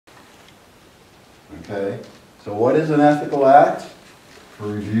Okay? So what is an ethical act? For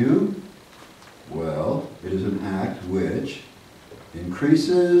review, well, it is an act which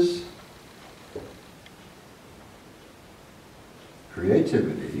increases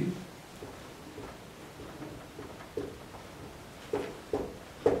creativity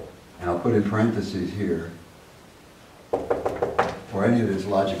and I'll put in parentheses here or any of its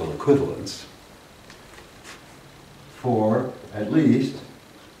logical equivalents for at least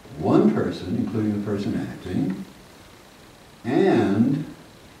one person, including the person acting, and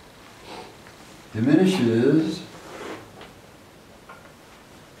diminishes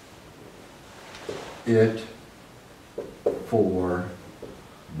it for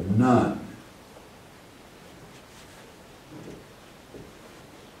none.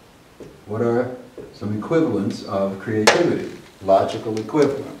 What are some equivalents of creativity? Logical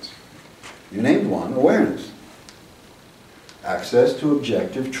equivalents. You named one, awareness. Access to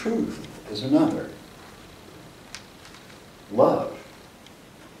objective truth is another. Love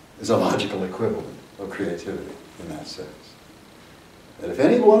is a logical equivalent of creativity in that sense. That if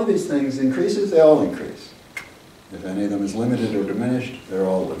any one of these things increases, they all increase. If any of them is limited or diminished, they're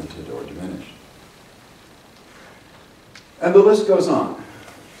all limited or diminished. And the list goes on.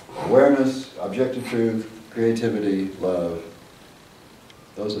 Awareness, objective truth, creativity, love.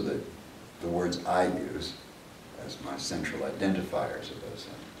 Those are the words I use as my central identifiers of those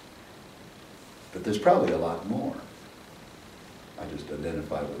things. But there's probably a lot more. I just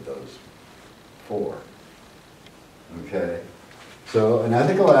identify with those four. Okay? So an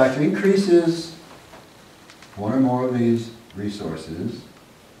ethical act increases one or more of these resources,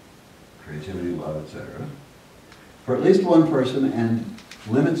 creativity, love, etc., for at least one person and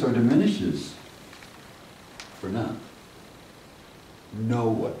limits or diminishes for none. No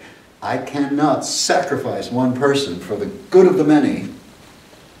way. I cannot sacrifice one person for the good of the many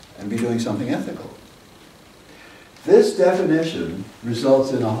and be doing something ethical. This definition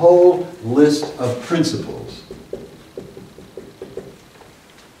results in a whole list of principles.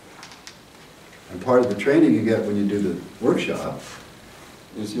 And part of the training you get when you do the workshop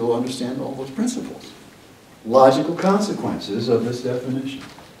is you'll understand all those principles. Logical consequences of this definition.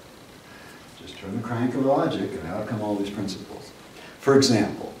 Just turn the crank of logic and out come all these principles. For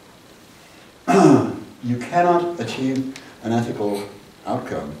example, you cannot achieve an ethical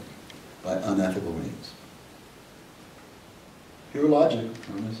outcome by unethical means. Pure logic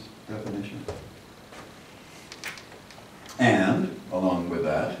from this definition. And, along with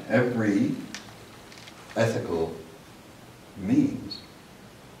that, every ethical means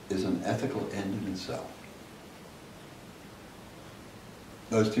is an ethical end in itself.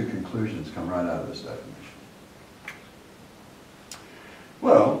 Those two conclusions come right out of this definition.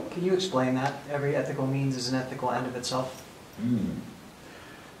 Well, can you explain that? Every ethical means is an ethical end of itself?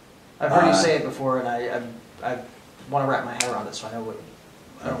 I've heard you say it before, and I want to wrap my head around it, so I know what.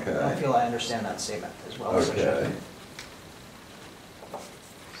 I feel I understand that statement as well. Okay.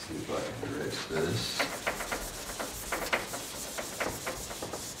 Let's see if I can erase this.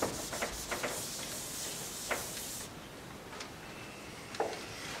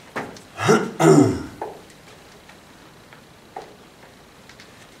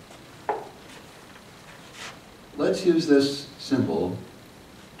 Let's use this symbol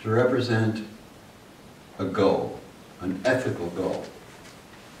to represent a goal, an ethical goal,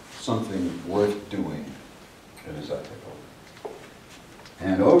 something worth doing that is ethical.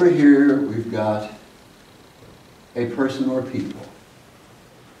 And over here we've got a person or people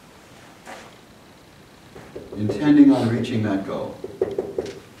intending on reaching that goal.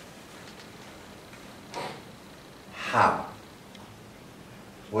 How?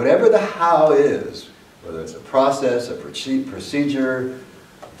 Whatever the how is, whether it's a process, a procedure,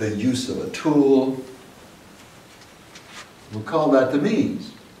 the use of a tool, we'll call that the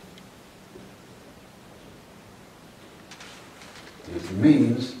means. It is the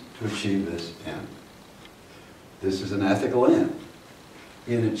means to achieve this end. This is an ethical end.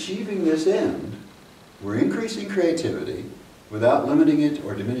 In achieving this end, we're increasing creativity without limiting it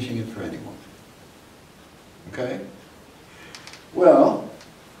or diminishing it for anyone. Okay? Well,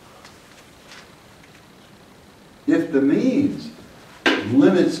 if the means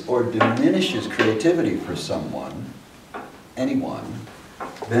limits or diminishes creativity for someone, anyone,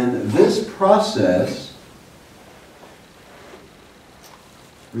 then this process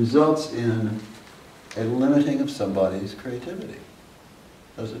results in a limiting of somebody's creativity,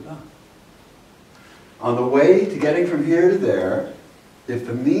 does it not? On the way to getting from here to there, if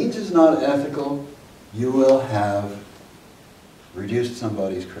the means is not ethical, you will have reduced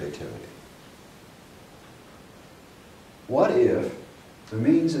somebody's creativity. What if The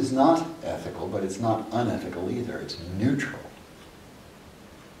means is not ethical, but it's not unethical either. It's neutral.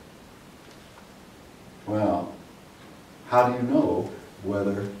 Well, how do you know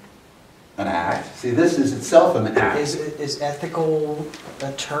whether an act, see, this is itself an act. Is ethical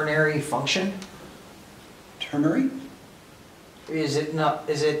a ternary function? Ternary? Is it not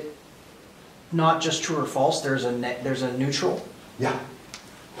just true or false? There's a neutral? Yeah.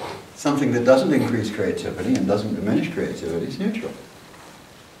 Something that doesn't increase creativity and doesn't diminish creativity is neutral.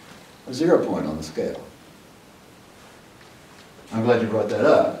 A 0 point on the scale. I'm glad you brought that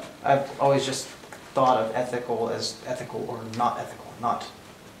up. I've always just thought of ethical as ethical or not ethical, not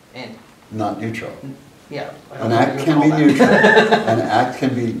in. Not neutral. Yeah. An act can be neutral. An act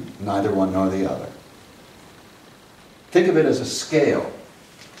can be neither one nor the other. Think of it as a scale,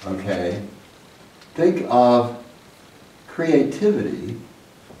 okay? Think of creativity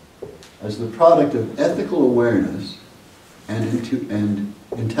as the product of ethical awareness and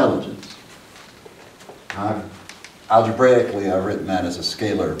intelligence. Algebraically, I've written that as a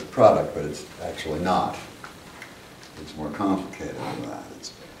scalar product, but it's actually not. It's more complicated than that.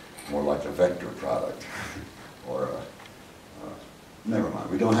 It's more like a vector product. Or never mind,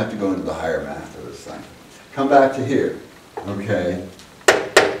 we don't have to go into the higher math of this thing. Come back to here, okay?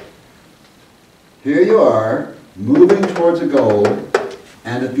 Here you are, moving towards a goal,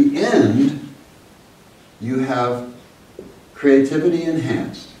 and at the end, you have creativity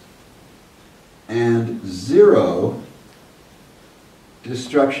enhanced and 0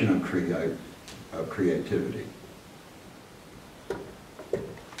 destruction of creativity.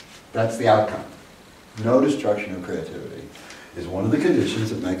 That's the outcome. No destruction of creativity is one of the conditions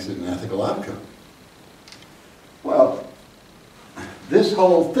that makes it an ethical outcome. Well, this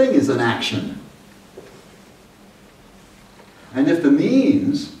whole thing is an action. And if the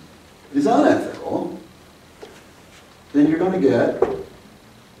means is unethical, then you're going to get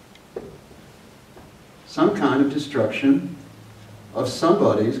some kind of destruction of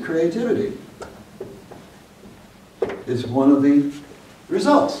somebody's creativity. It's one of the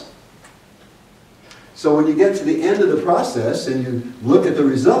results. So when you get to the end of the process and you look at the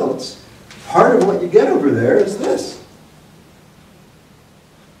results, part of what you get over there is this.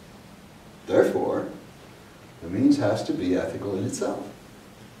 Therefore, the means has to be ethical in itself.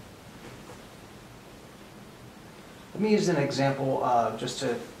 Let me use an example just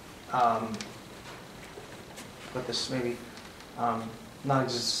to put this maybe not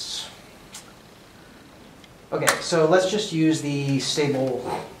exist. Okay, so let's just use the stable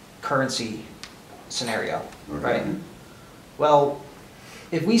currency scenario, right? Well,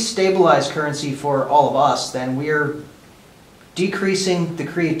 if we stabilize currency for all of us, then we're decreasing the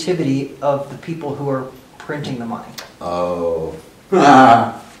creativity of the people who are printing the money. Oh.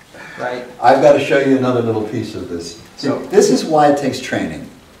 Right? I've got to show you another little piece of this. So this is why it takes training.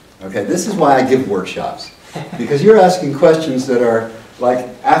 Okay, this is why I give workshops. Because you're asking questions that are like,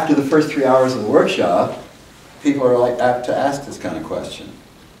 after the first 3 hours of the workshop, people are like apt to ask this kind of question.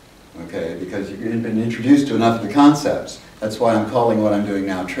 Okay, because you've been introduced to enough of the concepts. That's why I'm calling what I'm doing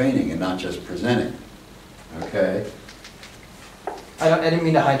now training and not just presenting. Okay? I didn't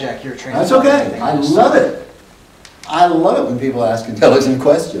mean to hijack your training. That's okay. I love it. I love it when people ask intelligent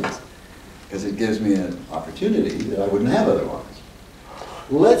questions, because it gives me an opportunity that I wouldn't have otherwise.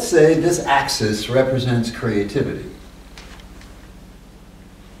 Let's say this axis represents creativity.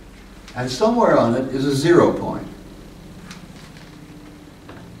 And somewhere on it is a 0 point.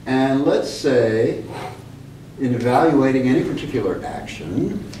 And let's say, in evaluating any particular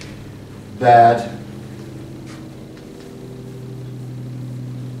action, that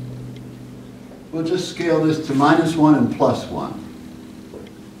we'll just scale this to -1 and +1.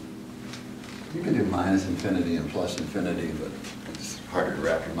 You can do minus infinity and plus infinity, but it's harder to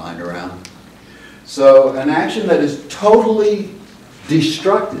wrap your mind around. So an action that is totally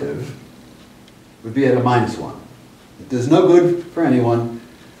destructive would be at a -1. It does no good for anyone,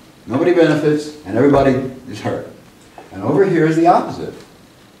 nobody benefits, and everybody is hurt. And over here is the opposite.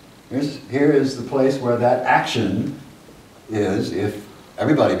 Here is the place where that action is if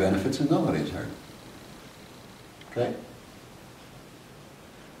everybody benefits and nobody is hurt. Okay?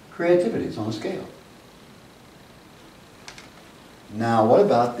 Creativity is on a scale. Now, what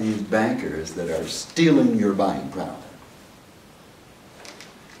about these bankers that are stealing your buying power?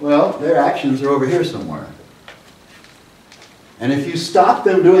 Well, their actions are over here somewhere. And if you stop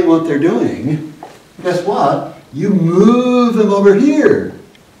them doing what they're doing, guess what? You move them over here.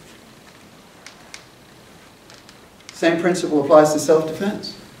 Same principle applies to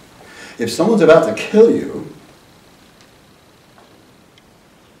self-defense. If someone's about to kill you,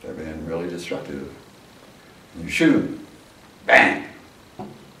 they're being really destructive. You shoot them. Bang!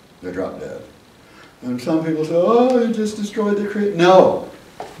 They're drop dead. And some people say, oh, you just destroyed their creativity. No.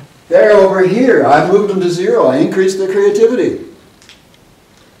 They're over here. I've moved them to zero. I increased their creativity.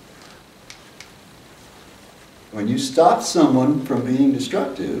 When you stop someone from being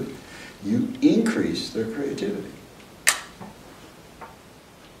destructive, you increase their creativity.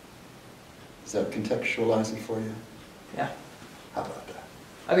 Does that contextualize it for you? Yeah. How about that?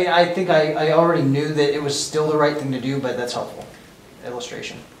 I mean, I think I already knew that it was still the right thing to do, but that's helpful.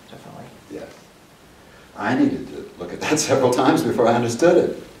 Illustration, definitely. Yes. I needed to look at that several times before I understood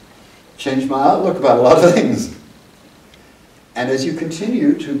it. Changed my outlook about a lot of things. And as you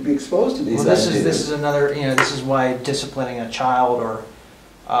continue to be exposed to these ideas... This is another, this is why disciplining a child or,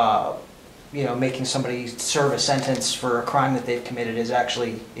 making somebody serve a sentence for a crime that they've committed is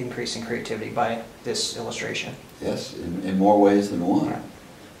actually increasing creativity by this illustration. Yes, in more ways than one. Yeah.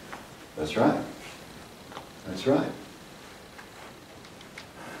 That's right. That's right.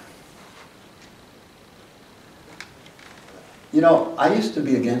 I used to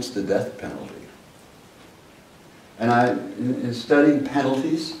be against the death penalty. And in studying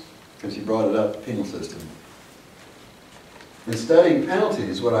penalties, because you brought it up, penal system. In studying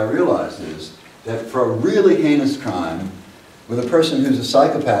penalties, what I realized is that for a really heinous crime, with a person who's a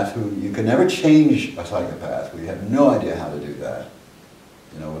psychopath, who you can never change a psychopath, we have no idea how to do that.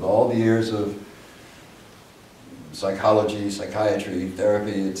 With all the years of psychology, psychiatry,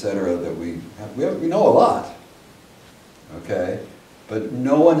 therapy, etc., that we know a lot. Okay? But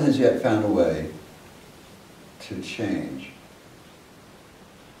no one has yet found a way to change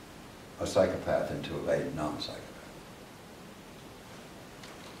a psychopath into a non-psychopath.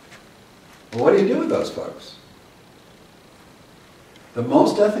 Well, what do you do with those folks? The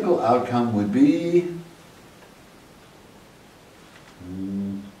most ethical outcome would be,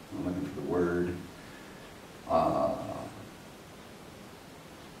 I'm looking for the word,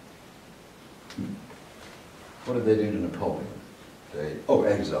 what did they do to Napoleon?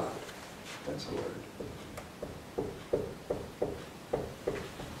 Exile. That's the word.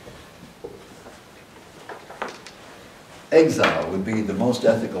 Exile would be the most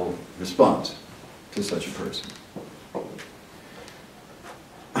ethical response to such a person.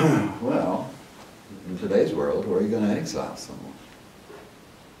 Well, in today's world, where are you going to exile someone?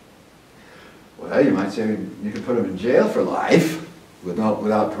 Well, you might say you could put them in jail for life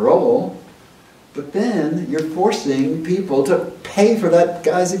without parole, but then you're forcing people to pay for that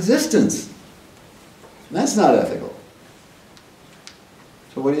guy's existence. And that's not ethical.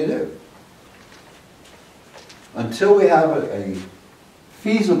 So what do? Until we have a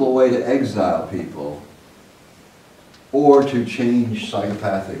feasible way to exile people or to change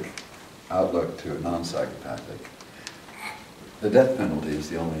psychopathic outlook to a non-psychopathic, the death penalty is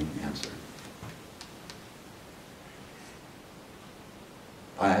the only answer.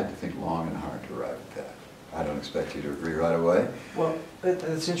 I had to think long and hard to arrive at that. I don't expect you to agree right away. Well,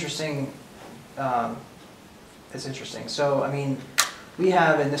 it's interesting. It's interesting. So, I mean, we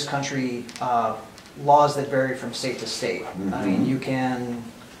have in this country laws that vary from state to state. Mm-hmm. I mean, you can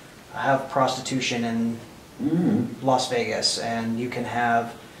have prostitution in Las Vegas, and you can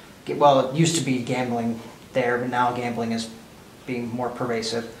have, well, it used to be gambling there, but now gambling is being more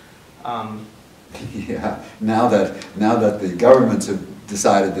pervasive. Yeah, now that the governments have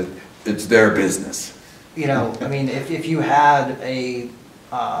decided that it's their business. I mean, if you had a,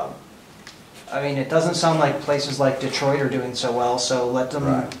 I mean, it doesn't sound like places like Detroit are doing so well, so let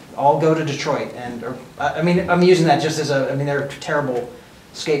them all go to Detroit. I mean, I'm using that just as I mean, they're a terrible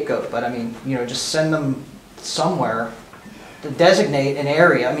scapegoat, but I mean, just send them somewhere to designate an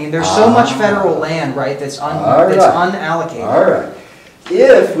area. I mean, there's so much federal land, right, that's unallocated. All right.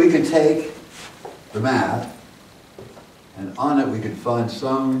 If we could take the map, and on it we could find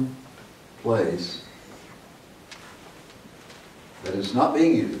some place that is not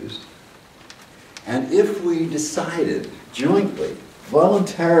being used, and if we decided jointly,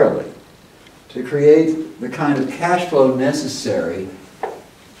 voluntarily, to create the kind of cash flow necessary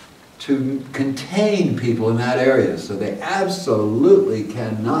to contain people in that area so they absolutely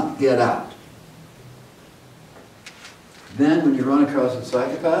cannot get out, then when you run across a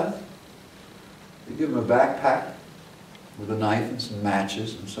psychopath, you give them a backpack with a knife and some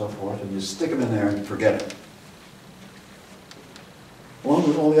matches and so forth, and you stick them in there and forget it. Along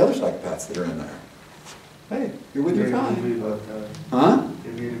with all the other psychopaths that are in there. Hey, you're with your kind. Huh?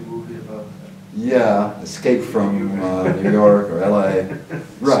 You made a movie about that. Yeah, Escape from New York or LA.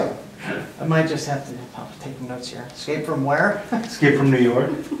 Right. I might just have to take notes here. Escape from where? Escape from New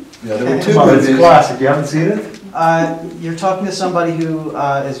York. Yeah, there were two Come on, it's movies. classic. You haven't seen it? You're talking to somebody who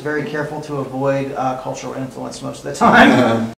is very careful to avoid cultural influence most of the time.